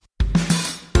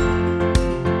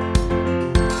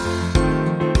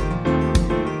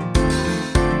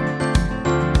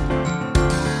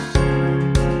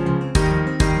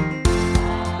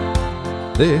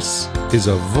This is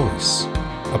A Voice,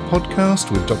 a podcast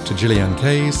with Dr. Gillian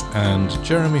Kayes and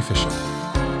Jeremy Fisher.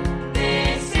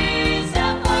 This is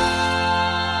A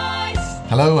Voice.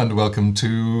 Hello and welcome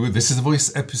to This is A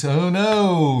Voice episode. Oh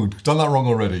no, done that wrong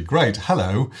already. Great,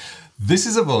 hello. This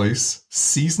is A Voice,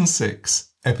 Season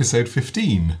 6, Episode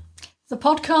 15. The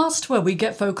podcast where we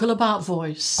get vocal about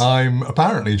voice. I'm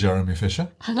apparently Jeremy Fisher.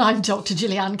 And I'm Dr.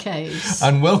 Gillian Kayes.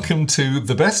 And welcome to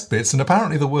the best bits and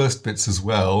apparently the worst bits as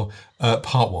well,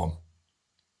 part 1.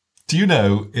 Do you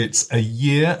know it's a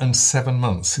year and 7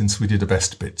 months since we did a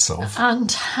best bits of? And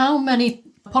how many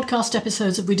podcast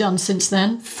episodes have we done since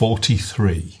then?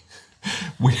 43.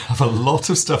 We have a lot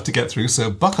of stuff to get through,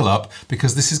 so buckle up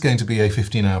because this is going to be a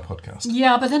 15-hour podcast.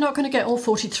 Yeah, but they're not going to get all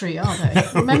 43, are they?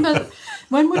 Remember,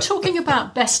 when we're talking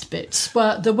about best bits,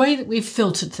 well, the way that we've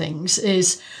filtered things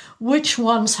is which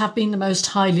ones have been the most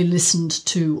highly listened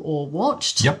to or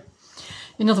watched. Yep.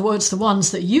 In other words, the ones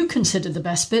that you consider the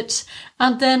best bits,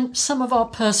 and then some of our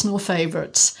personal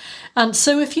favourites. And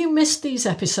so if you missed these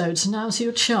episodes, now's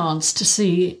your chance to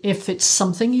see if it's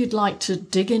something you'd like to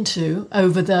dig into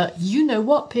over the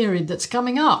you-know-what period that's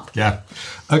coming up. Yeah.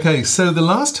 Okay, so the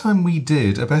last time we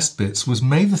did a best bits was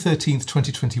May the 13th,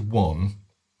 2021,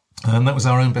 and that was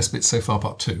our own best bits so far,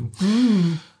 part 2.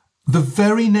 The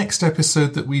very next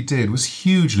episode that we did was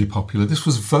hugely popular. This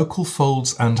was vocal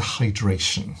folds and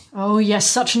hydration. Oh, yes,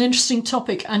 such an interesting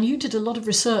topic. And you did a lot of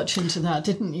research into that,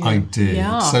 didn't you? I did.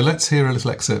 Yeah. So let's hear a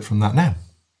little excerpt from that now.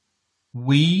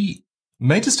 We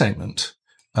made a statement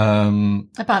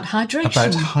about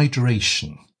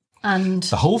hydration. And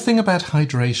the whole thing about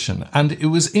hydration. And it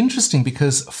was interesting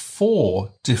because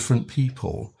 4 different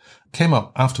people came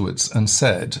up afterwards and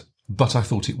said, but I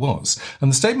thought it was. And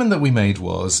the statement that we made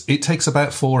was, it takes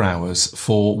about 4 hours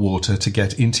for water to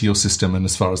get into your system and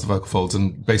as far as the vocal folds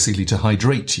and basically to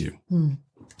hydrate you.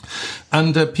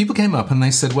 And people came up and they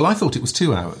said, well, I thought it was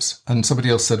 2 hours. And somebody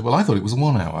else said, well, I thought it was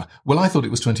 1 hour. Well, I thought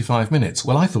it was 25 minutes.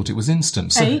 Well, I thought it was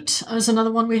instant. So, 8 was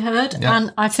another one we heard. Yeah.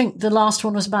 And I think the last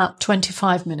one was about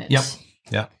 25 minutes. Yep.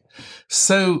 Yeah.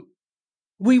 So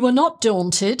We were not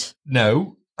daunted.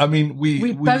 no, I mean,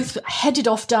 We both headed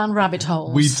off down rabbit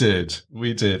holes.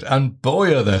 We did. And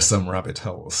boy, are there some rabbit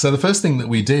holes. So the first thing that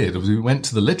we did was we went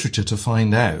to the literature to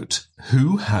find out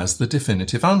who has the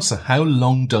definitive answer. How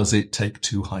long does it take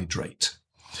to hydrate?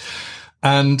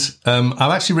 And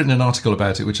I've actually written an article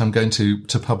about it, which I'm going to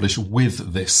publish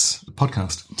with this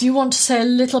podcast. Do you want to say a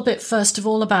little bit, first of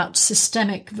all, about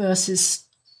systemic versus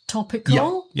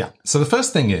topical? Yeah. So the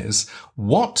first thing is,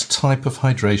 what type of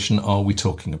hydration are we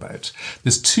talking about?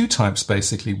 There's 2 types,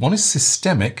 basically. One is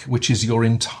systemic, which is your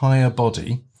entire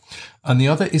body. And the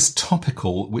other is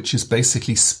topical, which is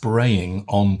basically spraying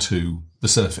onto the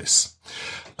surface.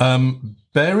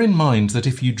 Bear in mind that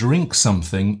if you drink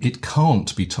something, it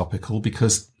can't be topical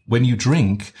because when you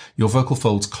drink, your vocal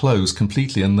folds close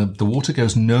completely and the water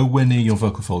goes nowhere near your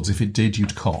vocal folds. If it did,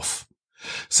 you'd cough.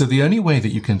 So the only way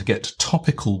that you can get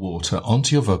topical water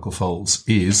onto your vocal folds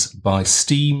is by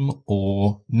steam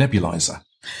or nebulizer.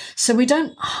 So we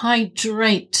don't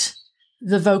hydrate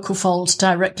the vocal folds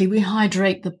directly. We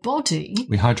hydrate the body.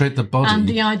 We hydrate the body. And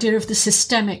the idea of the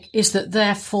systemic is that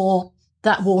therefore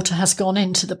that water has gone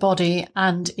into the body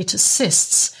and it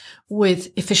assists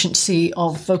with efficiency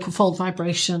of vocal fold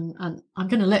vibration. And I'm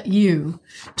going to let you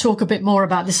talk a bit more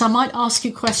about this. I might ask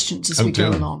you questions as we go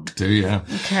along. Yeah.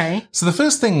 Okay. So the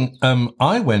first thing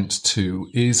I went to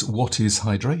is, what is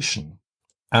hydration?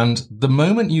 And the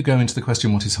moment you go into the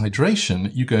question, what is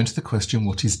hydration, you go into the question,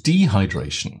 what is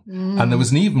dehydration? And there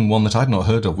was even one that I'd not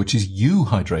heard of, which is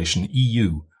euhydration,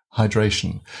 EU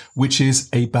hydration, which is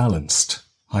a balanced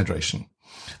hydration.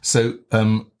 So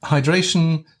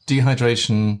hydration,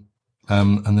 dehydration,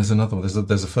 and there's another one.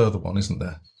 There's a further one, isn't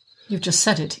there? You've just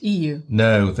said it, EU.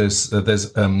 No, there's like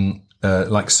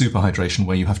superhydration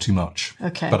where you have too much.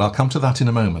 Okay. But I'll come to that in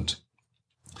a moment.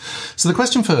 So the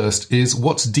question first is,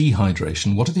 what's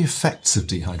dehydration? What are the effects of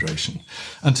dehydration?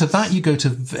 And to that, you go to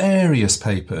various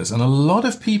papers. And a lot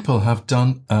of people have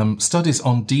done studies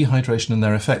on dehydration and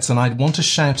their effects. And I want to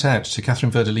shout out to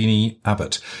Catherine Verdellini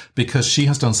Abbott because she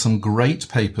has done some great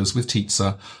papers with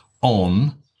Tietze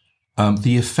on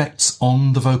the effects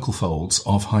on the vocal folds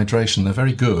of hydration. They're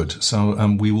very good. So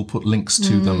we will put links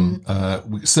to them.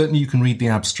 Certainly you can read the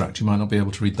abstract. You might not be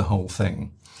able to read the whole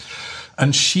thing.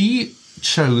 And she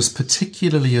chose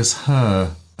particularly as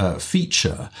her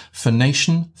feature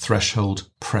phonation threshold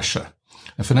pressure.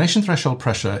 And phonation threshold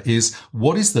pressure is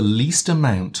what is the least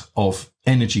amount of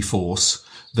energy force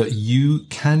that you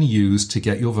can use to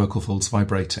get your vocal folds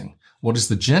vibrating. what is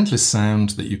the gentlest sound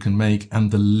that you can make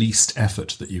and the least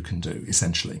effort that you can do,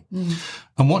 essentially.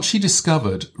 And what she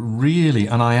discovered really,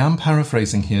 and I am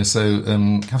paraphrasing here, so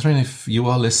Catherine, if you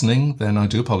are listening, then I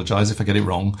do apologize if I get it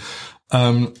wrong.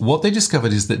 What they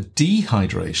discovered is that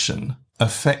dehydration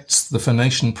affects the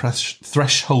phonation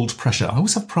threshold pressure. I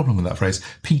always have a problem with that phrase,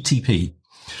 PTP.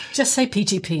 Just say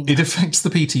PTP. It affects the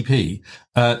PTP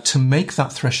to make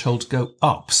that threshold go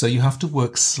up. So you have to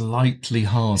work slightly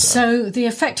harder. So the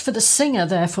effect for the singer,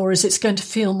 therefore, is it's going to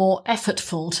feel more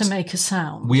effortful to make a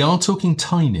sound. We are talking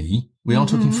tiny. We are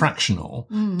talking fractional,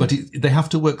 but they have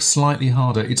to work slightly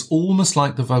harder. It's almost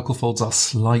like the vocal folds are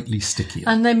slightly stickier.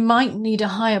 And they might need a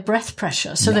higher breath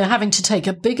pressure. So they're having to take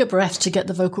a bigger breath to get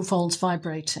the vocal folds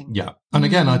vibrating. Yeah. And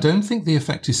again, I don't think the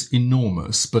effect is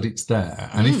enormous, but it's there.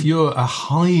 And if you're a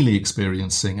highly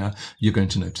experienced singer, you're going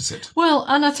to notice it. Well,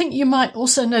 and I think you might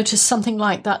also notice something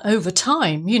like that over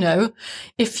time. You know,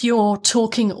 if you're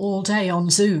talking all day on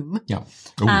Zoom. Yeah.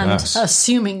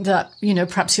 Assuming that, you know,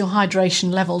 perhaps your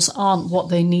hydration levels aren't what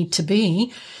they need to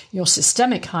be, your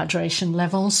systemic hydration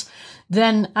levels,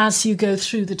 then as you go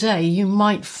through the day, you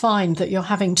might find that you're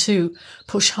having to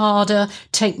push harder,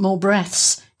 take more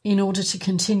breaths in order to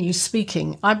continue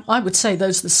speaking. I would say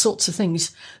those are the sorts of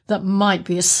things that might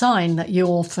be a sign that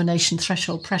your phonation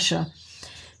threshold pressure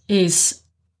is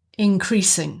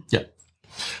increasing. Yeah.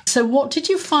 So what did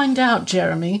you find out,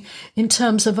 Jeremy, in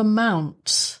terms of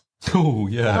amounts? Oh,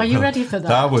 yeah. Are you ready for that?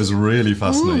 That was really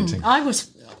fascinating. I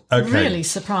was really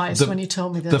surprised when you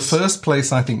told me this. The first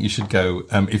place I think you should go,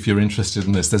 if you're interested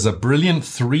in this, there's a brilliant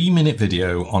 3-minute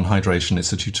video on hydration.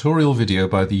 It's a tutorial video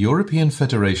by the European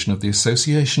Federation of the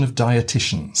Association of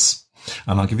Dietitians.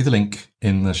 And I'll give you the link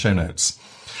in the show notes.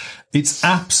 It's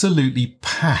absolutely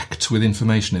packed with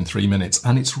information in 3 minutes,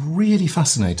 and it's really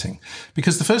fascinating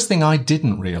because the first thing I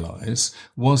didn't realize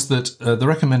was that the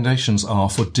recommendations are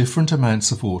for different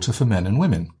amounts of water for men and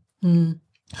women.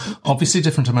 Obviously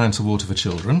different amounts of water for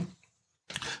children,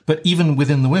 but even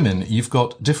within the women, you've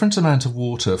got different amount of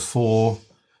water for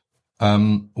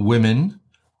women,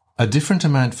 a different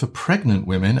amount for pregnant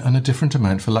women, and a different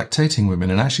amount for lactating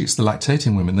women. And actually, it's the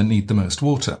lactating women that need the most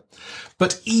water.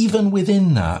 But even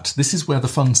within that, this is where the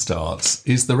fun starts,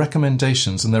 is the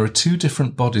recommendations. And there are 2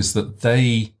 different bodies that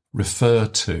they refer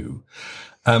to.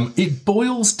 It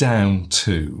boils down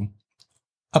to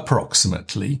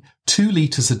approximately 2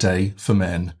 litres a day for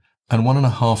men and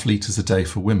 1.5 litres a day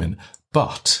for women.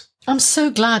 But I'm so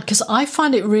glad, because I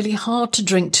find it really hard to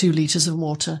drink 2 litres of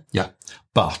water. Yeah,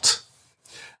 but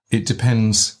it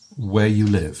depends where you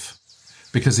live.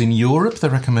 Because in Europe, the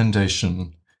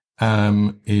recommendation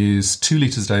is 2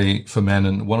 litres a day for men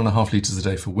and 1.5 litres a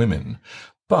day for women.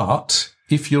 But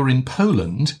if you're in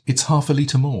Poland, it's half a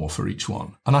litre more for each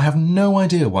one. And I have no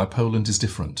idea why Poland is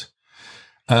different.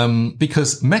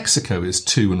 Because Mexico is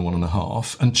 2 and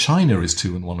 1.5 and China is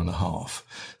 2 and 1.5.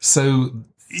 So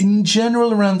in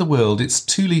general around the world, it's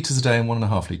 2 litres a day and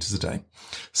 1.5 litres a day.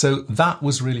 So that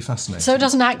was really fascinating. So it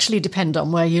doesn't actually depend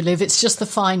on where you live. It's just the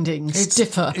findings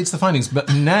differ. It's the findings.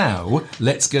 But now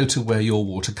let's go to where your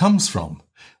water comes from,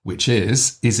 which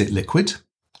is it liquid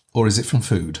or is it from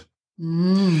food?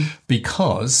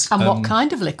 Because... And what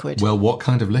kind of liquid? Well, what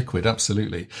kind of liquid?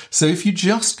 Absolutely. So if you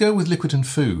just go with liquid and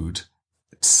food,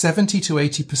 70 to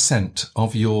 80%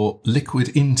 of your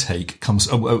liquid intake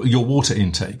your water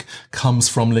intake comes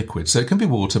from liquid. So it can be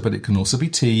water, but it can also be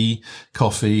tea,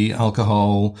 coffee,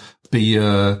 alcohol,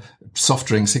 beer, soft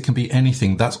drinks. It can be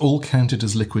anything. That's all counted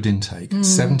as liquid intake.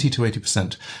 70 to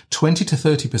 80%. 20 to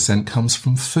 30% comes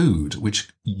from food, which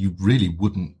you really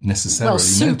wouldn't necessarily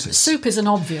notice. Soup is an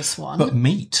obvious one. But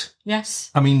meat. Yes.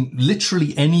 I mean,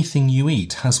 literally anything you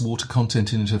eat has water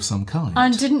content in it of some kind.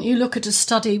 And didn't you look at a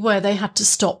study where they had to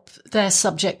stop their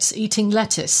subjects eating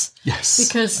lettuce? Yes.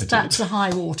 Because that's a high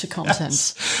water content.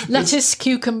 Yes. Lettuce,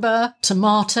 cucumber,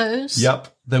 tomatoes. Yep.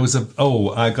 There was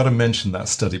I got to mention that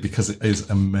study because it is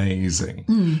amazing.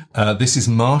 This is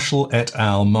Marshall et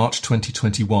al., March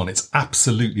 2021. It's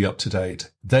absolutely up to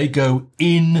date. They go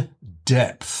in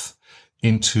depth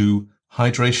into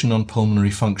hydration on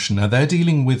pulmonary function. Now, they're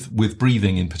dealing with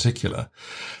breathing in particular,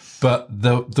 but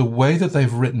the way that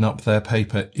they've written up their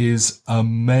paper is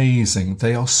amazing.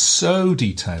 They are so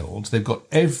detailed. They've got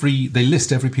they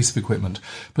list every piece of equipment,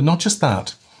 but not just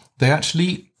that. They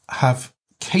actually have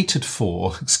catered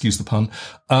for, excuse the pun,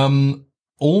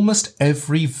 almost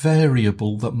every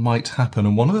variable that might happen.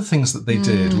 And one of the things that they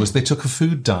did was they took a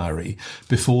food diary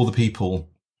before the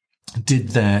people did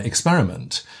their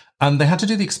experiment. And they had to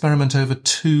do the experiment over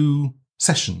 2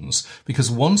 sessions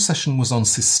because one session was on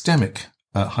systemic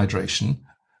hydration,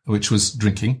 which was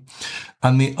drinking,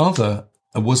 and the other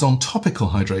was on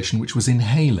topical hydration, which was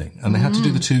inhaling, and they had to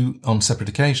do the two on separate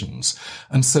occasions.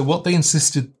 And so what they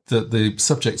insisted that the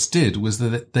subjects did was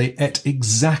that they ate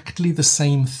exactly the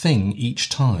same thing each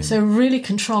time. So really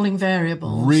controlling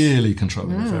variables. Really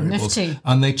controlling the variables. Nifty.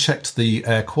 And they checked the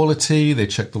air quality, they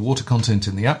checked the water content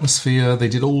in the atmosphere, they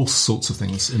did all sorts of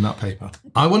things in that paper.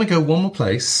 I want to go one more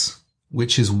place,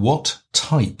 which is what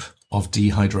type of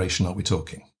dehydration are we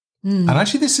talking? And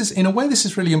actually this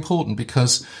is really important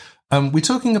because we're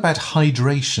talking about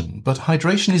hydration, but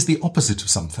hydration is the opposite of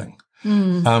something.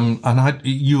 You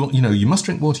must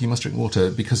drink water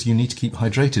because you need to keep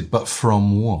hydrated, but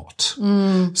from what?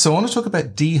 So I want to talk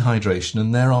about dehydration,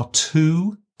 and there are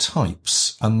two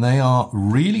types, and they are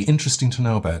really interesting to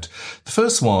know about. The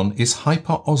first one is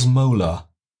hyperosmolar,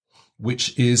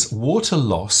 which is water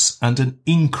loss and an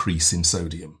increase in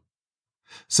sodium.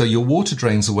 So your water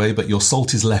drains away, but your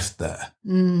salt is left there.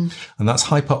 And that's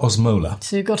hyperosmolar.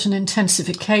 So you've got an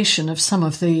intensification of some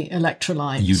of the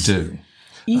electrolytes. You do.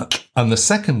 And the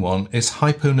second one is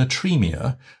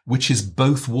hyponatremia, which is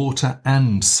both water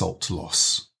and salt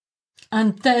loss.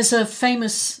 And there's a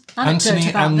famous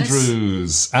anecdote about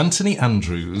this. Anthony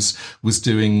Andrews was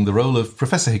doing the role of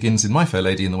Professor Higgins in My Fair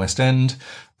Lady in the West End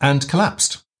and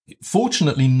collapsed.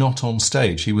 Fortunately, not on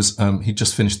stage. He was, he'd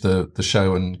just finished the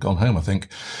show and gone home, I think.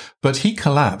 But he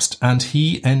collapsed and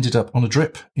he ended up on a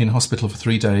drip in hospital for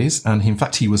 3 days. And in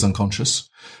fact, he was unconscious.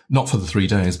 Not for the 3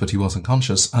 days, but he was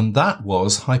unconscious. And that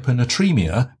was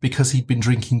hyponatremia because he'd been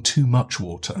drinking too much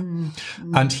water.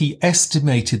 And he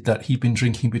estimated that he'd been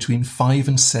drinking between 5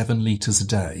 and 7 litres a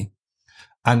day.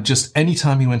 And just any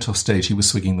time he went off stage, he was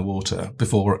swigging the water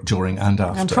before, during, and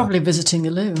after. And probably visiting the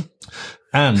loo.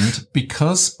 And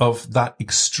because of that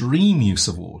extreme use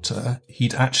of water,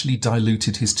 he'd actually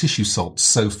diluted his tissue salts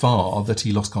so far that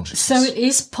he lost consciousness. So it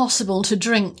is possible to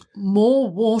drink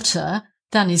more water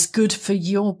than is good for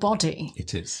your body.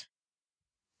 It is.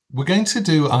 We're going to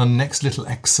do our next little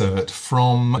excerpt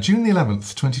from June the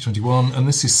 11th, 2021, and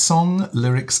this is Song,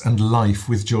 Lyrics and Life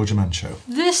with Georgia Mancho.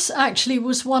 This actually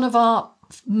was one of our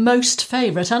most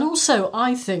favourite and also,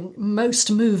 I think, most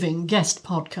moving guest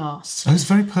podcasts. It was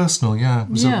very personal, yeah. It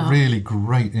was a really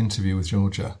great interview with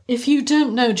Georgia. If you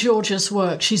don't know Georgia's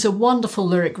work, she's a wonderful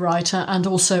lyric writer and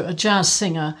also a jazz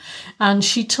singer. And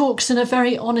she talks in a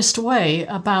very honest way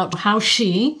about how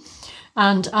she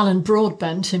and Alan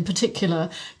Broadbent in particular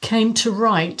came to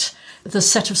write the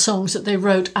set of songs that they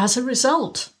wrote as a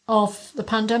result of the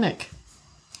pandemic.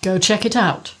 Go check it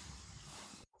out.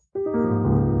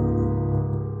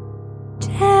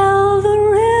 Tell the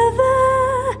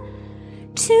river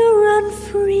to run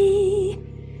free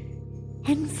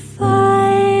and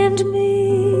find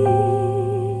me.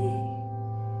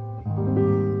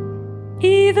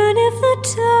 Even if the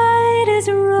tide is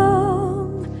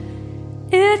wrong,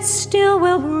 it still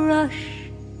will rush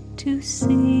to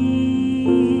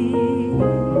sea.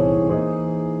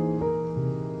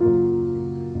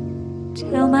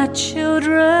 Tell my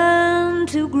children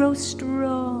to grow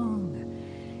strong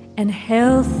and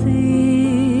healthy.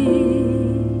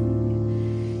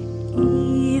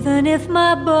 Even if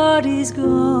my body's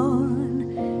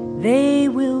gone, they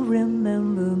will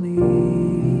remember me.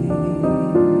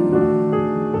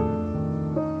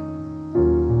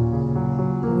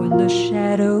 When the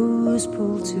shadows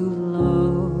pull too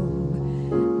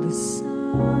long, the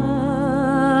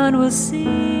sun will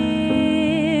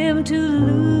seem to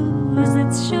lose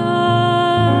its shine.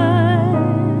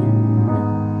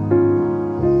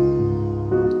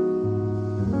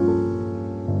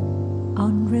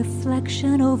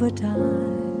 Reflection over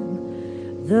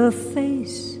time, the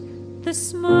face, the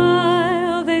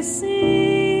smile they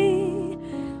see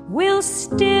will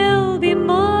still be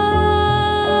mine.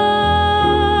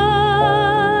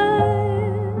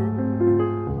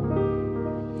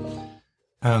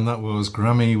 And that was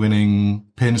Grammy-winning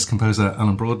pianist-composer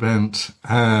Alan Broadbent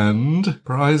and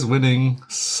prize-winning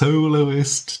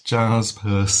soloist jazz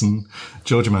person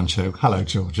Georgia Mancho. Hello,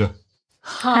 Georgia.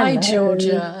 Hi, Hello.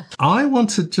 Georgia. I want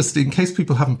to just, in case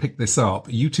people haven't picked this up,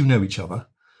 you two know each other.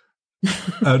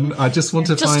 And I just want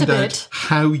to Just find a out bit.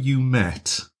 how you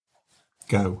met.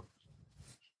 Go.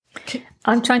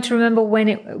 I'm trying to remember when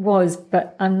it was,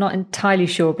 but I'm not entirely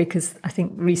sure because I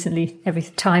think recently every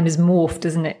time has morphed,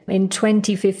 isn't it? In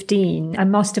 2015, I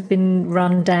must have been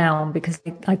run down because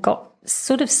I got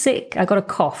sort of sick. I got a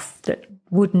cough that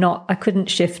I couldn't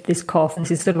shift this cough. And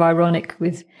this is sort of ironic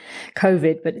with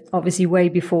COVID, but obviously way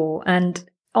before. And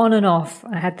on and off,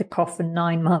 I had the cough for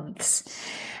 9 months.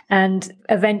 And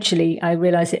eventually I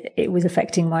realized it was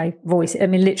affecting my voice. I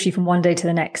mean, literally from one day to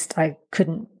the next, I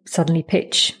couldn't suddenly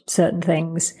pitch certain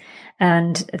things.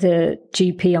 And the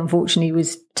GP, unfortunately,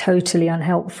 was totally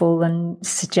unhelpful and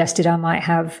suggested I might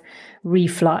have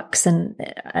reflux and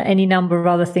any number of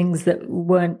other things that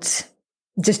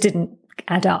just didn't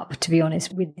add up, to be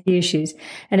honest, with the issues.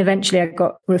 And eventually I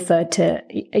got referred to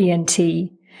ENT,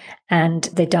 and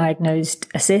they diagnosed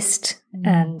a cyst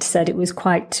and said it was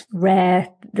quite rare.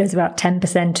 There's about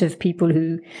 10% of people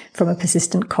who, from a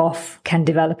persistent cough, can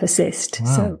develop a cyst.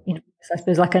 Wow. So, I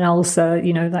suppose like an ulcer,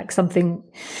 like something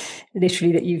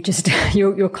literally that you've just,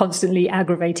 you're constantly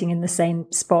aggravating in the same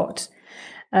spot.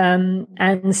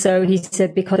 And so he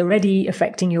said, because already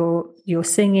affecting your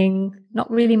singing, not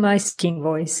really my singing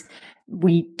voice,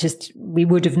 we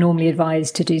would have normally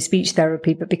advised to do speech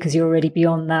therapy, but because you're already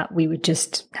beyond that, we would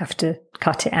just have to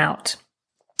cut it out,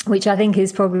 which I think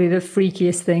is probably the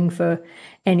freakiest thing for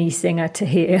any singer to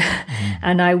hear. Mm.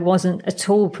 And I wasn't at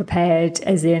all prepared,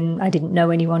 as in I didn't know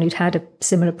anyone who'd had a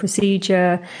similar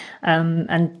procedure.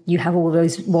 And you have all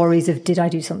those worries of, did I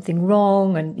do something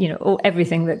wrong? And,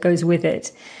 everything that goes with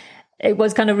it. It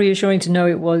was kind of reassuring to know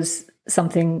it was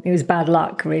bad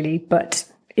luck really, but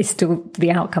it's still,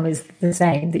 the outcome is the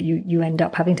same, that you end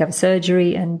up having to have a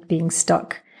surgery and being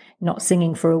stuck not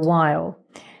singing for a while.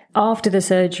 After the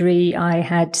surgery, I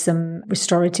had some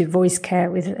restorative voice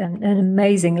care with an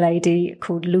amazing lady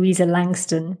called Louisa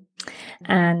Langston,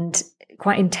 and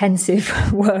quite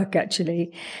intensive work,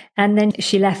 actually. And then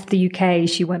she left the UK,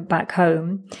 she went back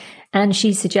home, and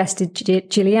she suggested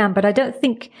Gillian, but I don't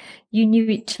think you knew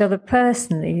each other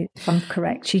personally, if I'm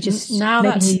correct. She just knew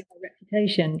your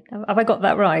reputation. Have I got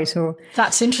that right? Or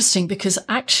that's interesting, because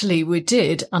actually we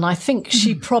did, and I think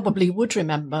she probably would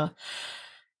remember.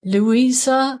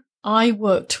 Louisa, I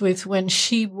worked with when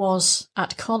she was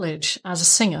at college as a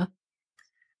singer.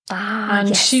 And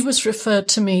yes. She was referred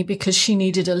to me because she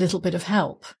needed a little bit of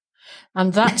help.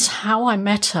 And that's how I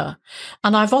met her.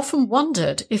 And I've often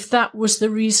wondered if that was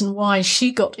the reason why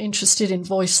she got interested in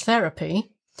voice therapy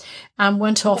and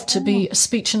went off to be a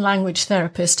speech and language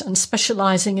therapist and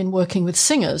specialising in working with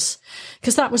singers.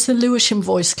 Because that was the Lewisham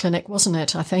Voice Clinic, wasn't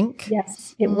it, I think?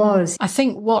 Yes, it was. I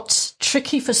think what's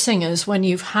tricky for singers when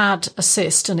you've had a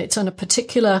cyst and it's on a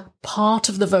particular part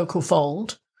of the vocal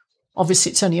fold,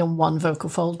 obviously it's only on one vocal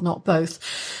fold, not both,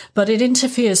 but it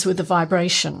interferes with the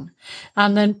vibration.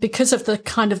 And then because of the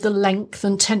kind of the length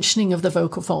and tensioning of the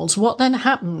vocal folds, what then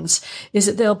happens is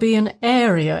that there'll be an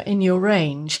area in your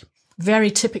range,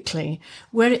 very typically,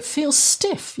 where it feels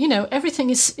stiff. Everything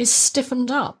is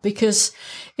stiffened up, because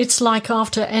it's like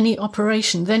after any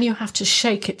operation, then you have to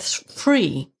shake it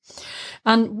free.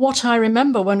 And what I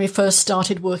remember when we first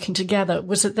started working together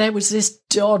was that there was this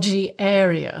dodgy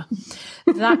area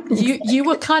that you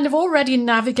were kind of already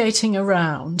navigating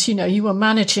around. You were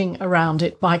managing around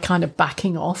it by kind of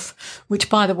backing off, which,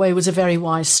 by the way, was a very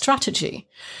wise strategy.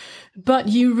 But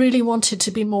you really wanted to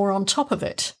be more on top of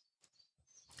it.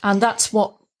 And that's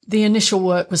what the initial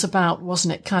work was about,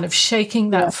 wasn't it? Kind of shaking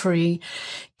that free,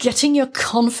 getting your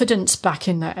confidence back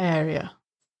in that area.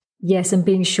 Yes, and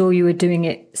being sure you were doing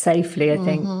it safely, I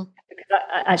think.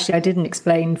 Because I didn't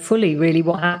explain fully really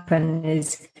what happened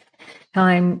is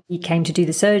time he came to do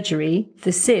the surgery,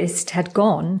 the cyst had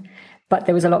gone, but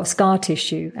there was a lot of scar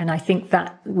tissue. And I think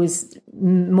that was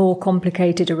more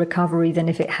complicated a recovery than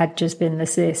if it had just been the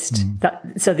cyst.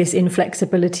 So this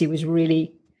inflexibility was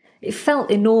really... It felt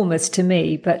enormous to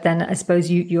me, but then I suppose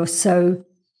you're so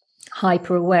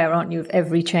hyper aware, aren't you, of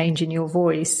every change in your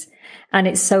voice. And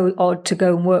it's so odd to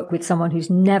go and work with someone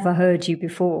who's never heard you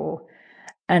before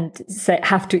and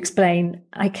have to explain,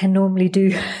 I can normally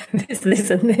do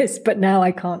this and this, but now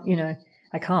I can't,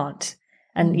 I can't.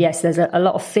 And yes, there's a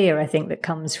lot of fear, I think, that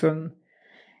comes from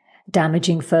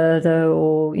damaging further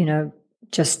or,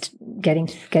 just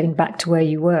getting back to where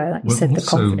you were. Like you said, the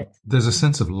confidence. There's a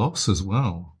sense of loss as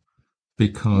well.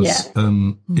 Because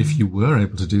if you were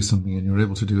able to do something and you're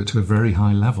able to do it to a very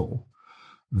high level,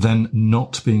 then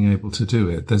not being able to do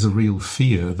it, there's a real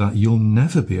fear that you'll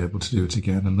never be able to do it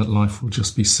again and that life will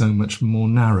just be so much more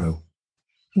narrow.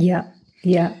 Yeah.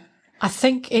 I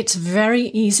think it's very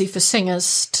easy for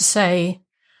singers to say,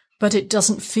 but it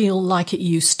doesn't feel like it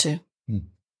used to.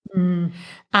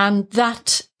 And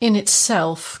that in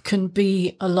itself can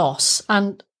be a loss.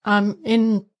 And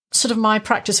in sort of my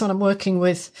practice when I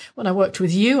worked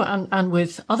with you and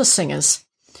with other singers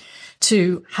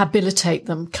to habilitate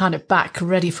them kind of back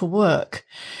ready for work,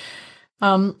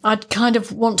 I'd kind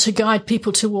of want to guide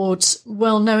people towards,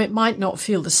 well, no, it might not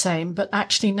feel the same, but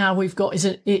actually now we've got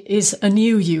it is a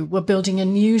new you. We're building a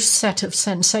new set of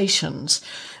sensations,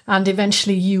 and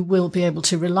eventually you will be able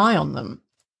to rely on them.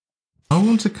 I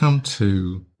want to come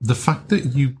to the fact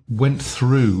that you went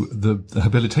through the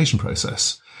habilitation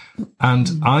process.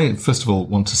 And I, first of all,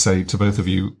 want to say to both of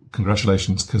you,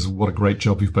 congratulations, because what a great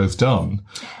job you've both done.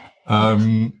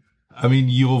 I mean,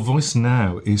 your voice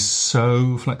now is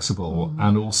so flexible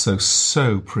and also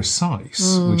so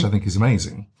precise, which I think is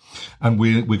amazing. And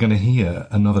we're going to hear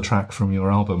another track from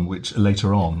your album, which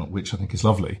later on, which I think is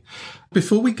lovely.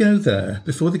 Before we go there,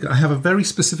 I have a very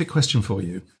specific question for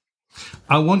you.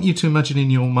 I want you to imagine in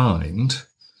your mind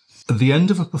the end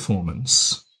of a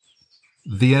performance,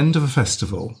 the end of a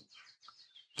festival,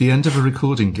 the end of a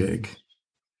recording gig,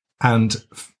 and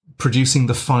producing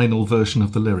the final version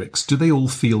of the lyrics. Do they all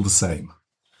feel the same?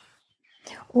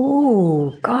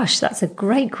 Oh, gosh, that's a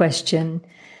great question.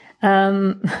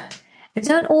 They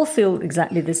don't all feel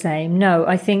exactly the same. No,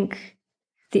 I think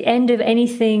the end of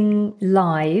anything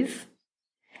live,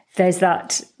 there's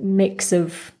that mix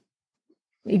of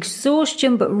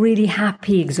exhaustion, but really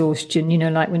happy exhaustion,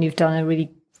 like when you've done a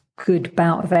really good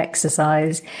bout of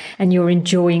exercise and you're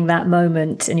enjoying that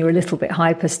moment and you're a little bit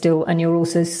hyper still, and you're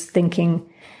also thinking,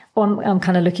 I'm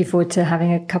kind of looking forward to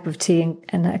having a cup of tea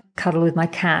and a cuddle with my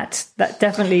cat. That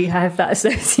definitely have that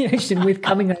association with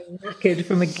coming home knackered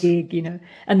from a gig,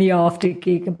 and the after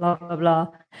gig and blah, blah, blah.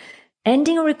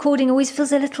 Ending a recording always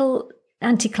feels a little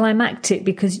anticlimactic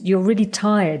because you're really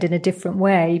tired in a different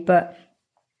way. But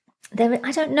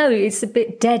I don't know, it's a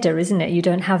bit deader, isn't it? You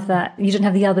don't have that, you don't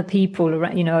have the other people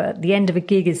around, at the end of a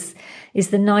gig is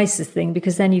the nicest thing,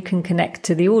 because then you can connect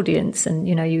to the audience. And,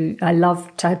 I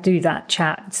love to do that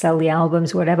chat, sell the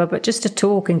albums, whatever, but just to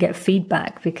talk and get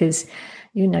feedback, because,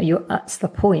 that's the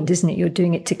point, isn't it? You're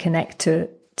doing it to connect to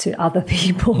other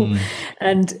people.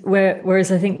 And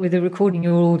whereas I think with the recording,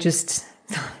 you're all just,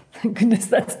 thank goodness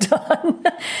that's done.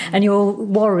 And you're all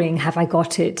worrying, have I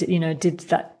got it? Did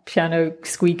that piano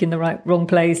squeak in the wrong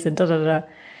place, and da-da-da.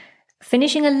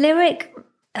 Finishing a lyric,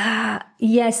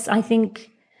 yes, I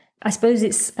suppose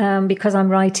it's because I'm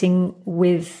writing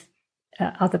with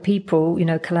other people,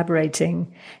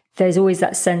 collaborating. There's always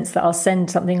that sense that I'll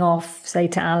send something off, say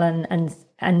to Alan,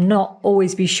 and not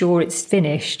always be sure it's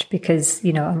finished, because,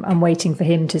 I'm waiting for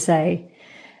him to say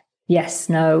yes,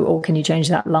 no, or can you change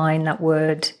that line, that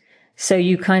word. So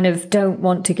you kind of don't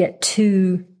want to get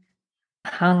too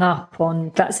hung up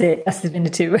on, that's it, that's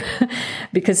definitive,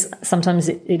 because sometimes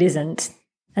it isn't.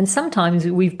 And sometimes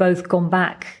we've both gone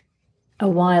back a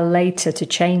while later to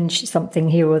change something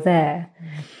here or there.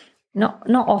 Not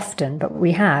often, but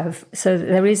we have. So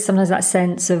there is sometimes that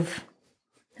sense of,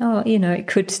 it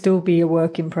could still be a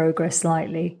work in progress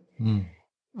slightly.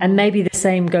 And maybe the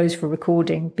same goes for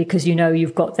recording, because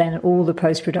you've got then all the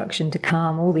post-production to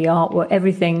come, all the artwork,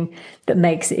 everything that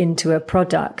makes it into a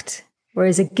product.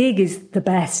 Whereas a gig is the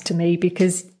best to me,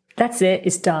 because that's it,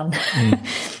 it's done.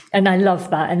 And I love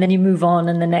that. And then you move on,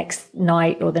 and the next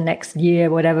night or the next year,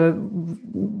 whatever,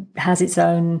 has its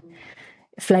own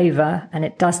flavor, and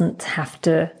it doesn't have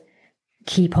to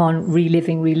keep on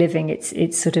reliving.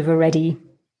 It's sort of already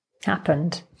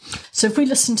happened. So if we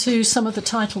listen to some of the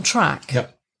title track.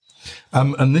 Yep.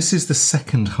 And this is the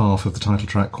second half of the title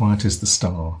track, Quiet is the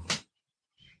Star.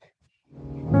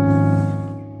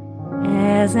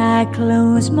 As I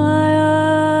close my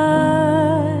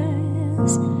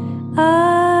eyes,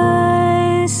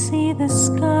 I see the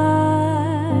sky.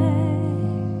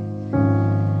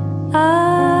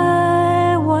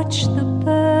 I watch the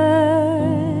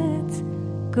birds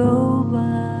go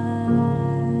by.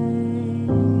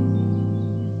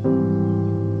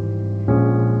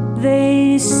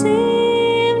 They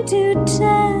seem to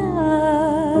tell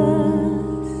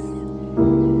us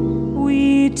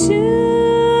we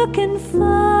too can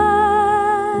find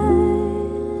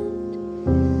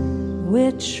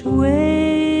which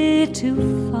way to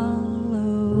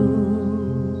follow,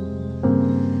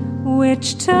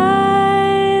 which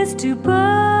ties to bind,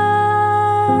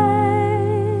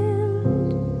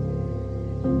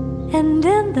 and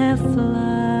in their flight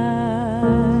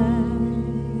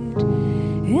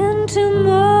in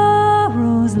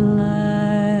tomorrow's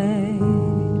light,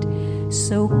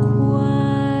 so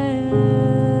quiet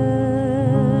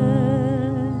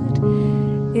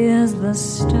is the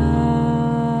star.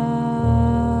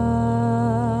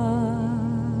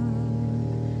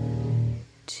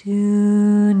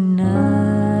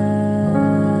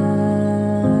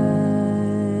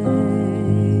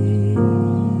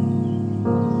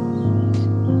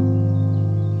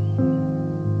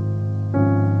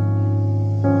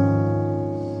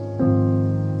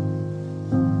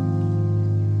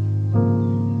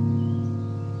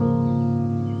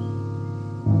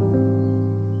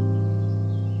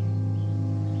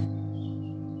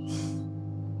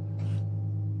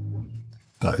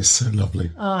 That is so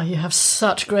lovely. Oh, you have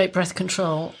such great breath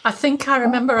control. I think I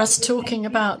remember us talking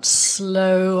about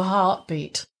slow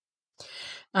heartbeat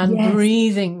and Yes.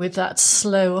 breathing with that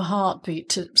slow heartbeat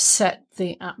to set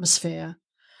the atmosphere.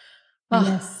 Oh,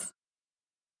 Yes.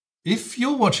 If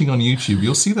you're watching on YouTube,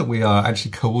 you'll see that we are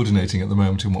actually coordinating at the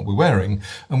moment in what we're wearing,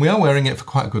 and we are wearing it for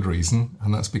quite a good reason,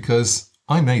 and that's because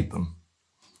I made them.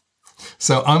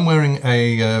 So I'm wearing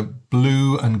a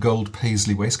blue and gold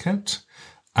paisley waistcoat,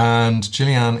 and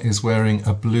Gillian is wearing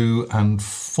a blue and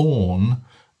fawn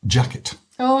jacket.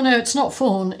 Oh, no, it's not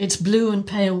fawn. It's blue and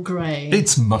pale grey.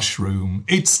 It's mushroom.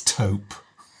 It's taupe.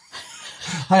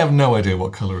 I have no idea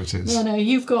what colour it is. No,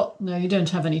 you don't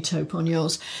have any taupe on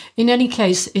yours. In any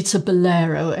case, it's a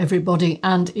bolero, everybody,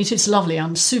 and it is lovely.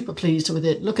 I'm super pleased with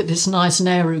it. Look at this nice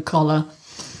Nehru collar.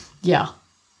 Yeah.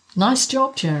 Nice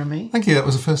job, Jeremy. Thank you. That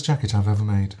was the first jacket I've ever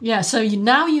made. Yeah, so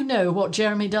now you know what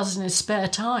Jeremy does in his spare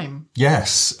time.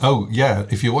 Yes. Oh, yeah.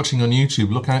 If you're watching on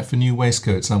YouTube, look out for new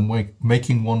waistcoats. I'm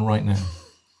making one right now.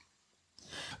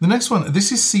 The next one,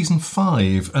 this is season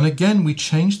 5. And again, we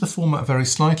changed the format very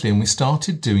slightly and we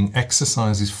started doing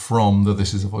exercises from the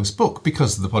This Is a Voice book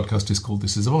because the podcast is called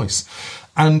This Is a Voice.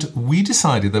 And we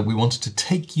decided that we wanted to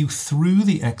take you through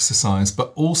the exercise,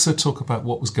 but also talk about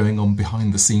what was going on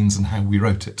behind the scenes and how we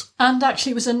wrote it. And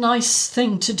actually it was a nice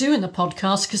thing to do in the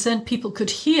podcast because then people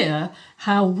could hear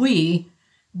how we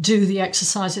do the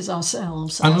exercises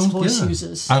ourselves as voice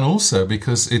users. And also,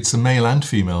 because it's a male and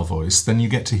female voice, then you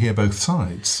get to hear both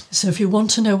sides. So if you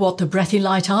want to know what the breathy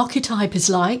light archetype is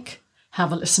like,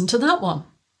 have a listen to that one.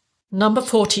 Number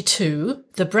 42,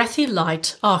 the breathy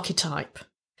light archetype.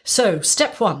 So,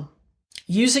 step 1,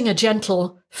 using a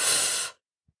gentle f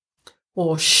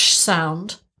or sh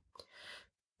sound,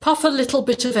 puff a little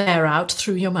bit of air out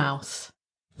through your mouth.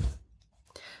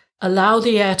 Allow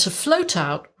the air to float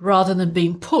out rather than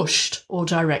being pushed or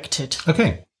directed.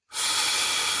 Okay.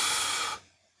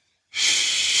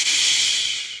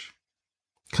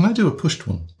 Can I do a pushed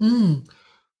one?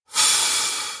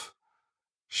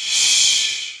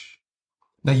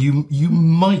 Now, you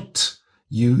might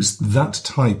use that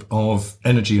type of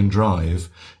energy and drive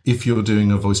if you're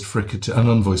doing an unvoiced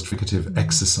fricative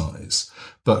exercise.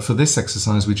 But for this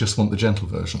exercise, we just want the gentle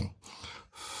version.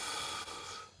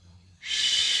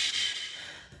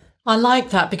 I like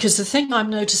that because the thing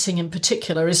I'm noticing in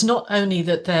particular is not only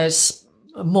that there's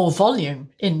more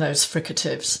volume in those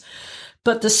fricatives,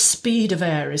 but the speed of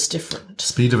air is different.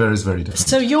 Speed of air is very different.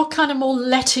 So you're kind of more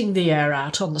letting the air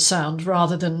out on the sound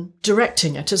rather than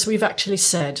directing it, as we've actually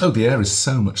said. Oh, the air is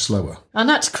so much slower. And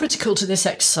that's critical to this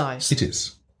exercise. It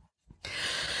is.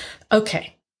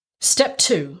 Okay. Step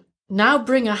 2. Now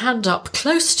bring a hand up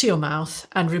close to your mouth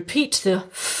and repeat the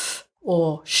f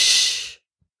or sh.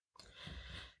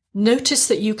 Notice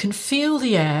that you can feel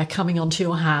the air coming onto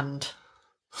your hand.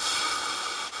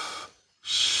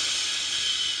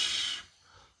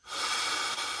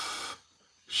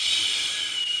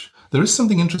 There is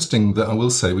something interesting that I will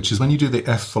say, which is when you do the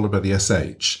F followed by the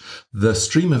SH, the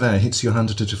stream of air hits your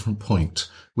hand at a different point.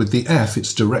 With the F,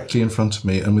 it's directly in front of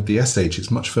me, and with the SH, it's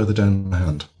much further down my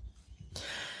hand.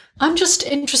 I'm just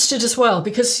interested as well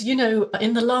because, you know,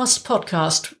 in the last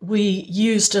podcast, we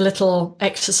used a little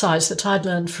exercise that I'd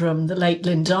learned from the late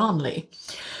Lynn Darnley,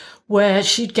 where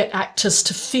she'd get actors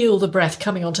to feel the breath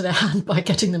coming onto their hand by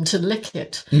getting them to lick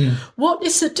it. What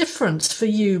is the difference for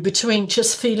you between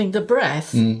just feeling the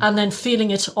breath and then feeling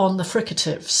it on the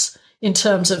fricatives in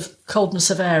terms of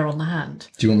coldness of air on the hand?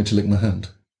 Do you want me to lick my hand?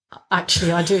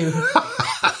 Actually, I do.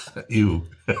 Ew.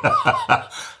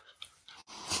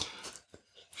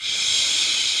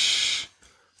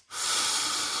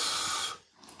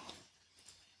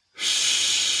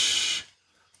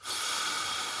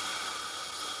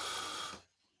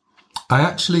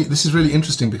 This is really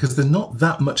interesting because there's not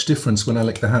that much difference when I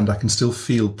lick the hand. I can still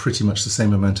feel pretty much the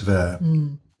same amount of air.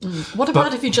 What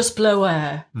about if you just blow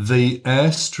air? The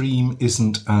airstream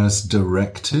isn't as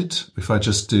directed. If I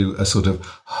just do a sort of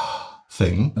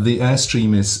thing, the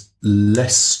airstream is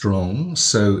less strong,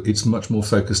 so it's much more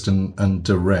focused and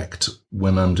direct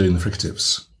when I'm doing the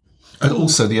fricatives. And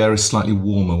also, the air is slightly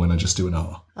warmer when I just do an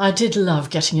R. I did love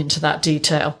getting into that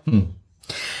detail.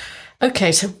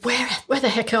 Okay, so where the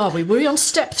heck are we? Were we on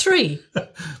step 3?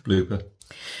 Blooper.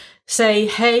 Say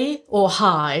hey or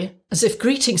hi as if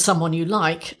greeting someone you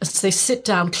like as they sit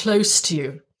down close to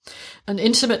you. An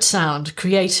intimate sound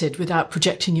created without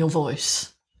projecting your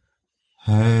voice.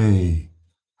 Hey.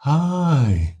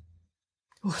 Hi.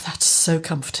 Oh, that's so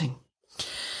comforting.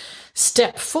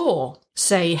 Step 4.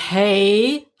 Say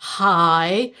hey,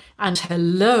 hi, and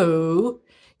hello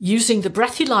using the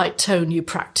breathy light tone you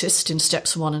practiced in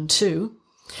steps 1 and 2.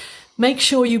 Make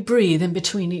sure you breathe in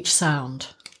between each sound.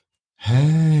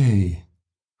 Hey,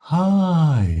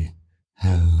 hi,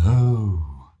 hello.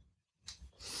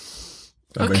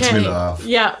 That makes me laugh.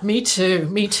 Yeah, me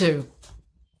too.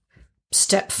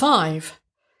 Step 5.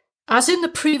 As in the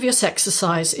previous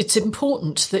exercise, it's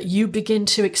important that you begin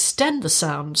to extend the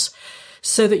sounds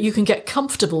so that you can get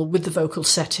comfortable with the vocal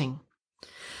setting.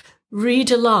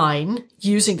 Read a line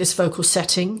using this vocal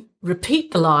setting,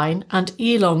 repeat the line, and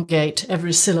elongate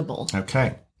every syllable.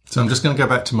 Okay, so I'm just going to go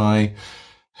back to my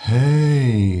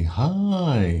hey,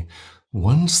 hi.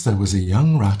 Once there was a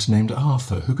young rat named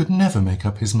Arthur who could never make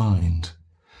up his mind.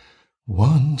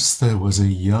 Once there was a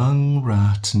young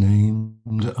rat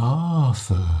named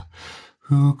Arthur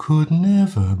who could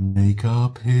never make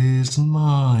up his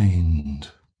mind.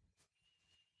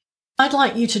 I'd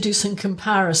like you to do some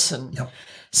comparison. Yep.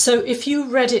 So if you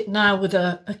read it now with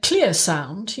a clear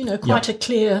sound, quite a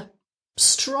clear,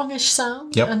 strongish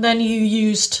sound, and then you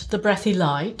used the breathy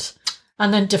light,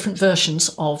 and then different versions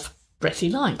of breathy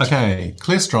light. Okay,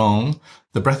 clear, strong,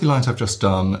 the breathy light I've just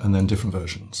done, and then different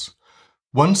versions.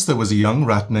 Once there was a young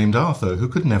rat named Arthur who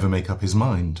could never make up his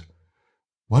mind.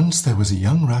 Once there was a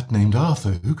young rat named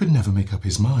Arthur who could never make up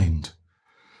his mind.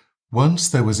 Once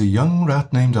there was a young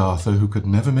rat named Arthur who could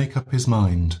never make up his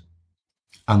mind.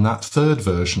 And that third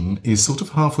version is sort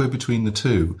of halfway between the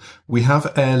two. We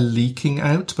have air leaking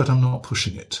out, but I'm not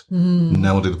pushing it.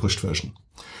 Now I'll do the pushed version.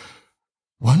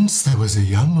 Once there was a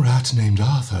young rat named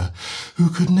Arthur who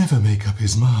could never make up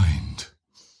his mind.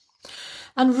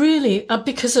 And really,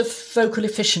 because of vocal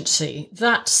efficiency,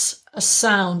 that's a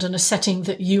sound and a setting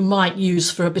that you might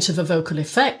use for a bit of a vocal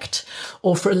effect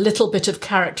or for a little bit of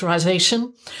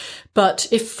characterization. But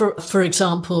if, for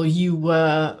example, you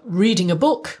were reading a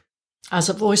book as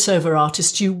a voiceover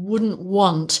artist, you wouldn't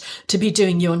want to be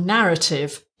doing your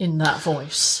narrative in that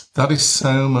voice. That is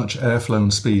so much airflow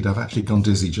and speed. I've actually gone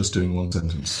dizzy just doing one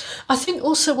sentence. I think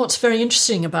also what's very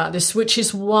interesting about this, which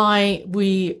is why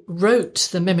we wrote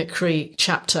the mimicry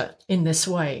chapter in this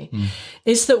way,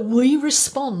 is that we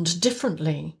respond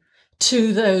differently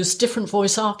to those different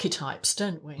voice archetypes,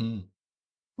 don't we?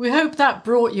 We hope that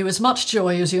brought you as much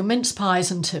joy as your mince pies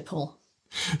and tipple.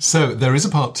 So there is a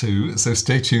part 2, so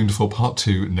stay tuned for part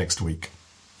 2 next week.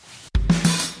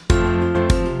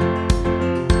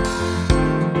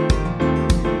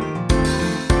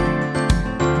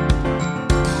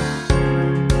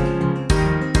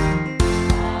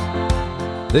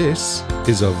 This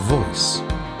is A Voice,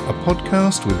 a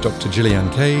podcast with Dr. Gillian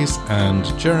Kayes and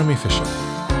Jeremy Fisher.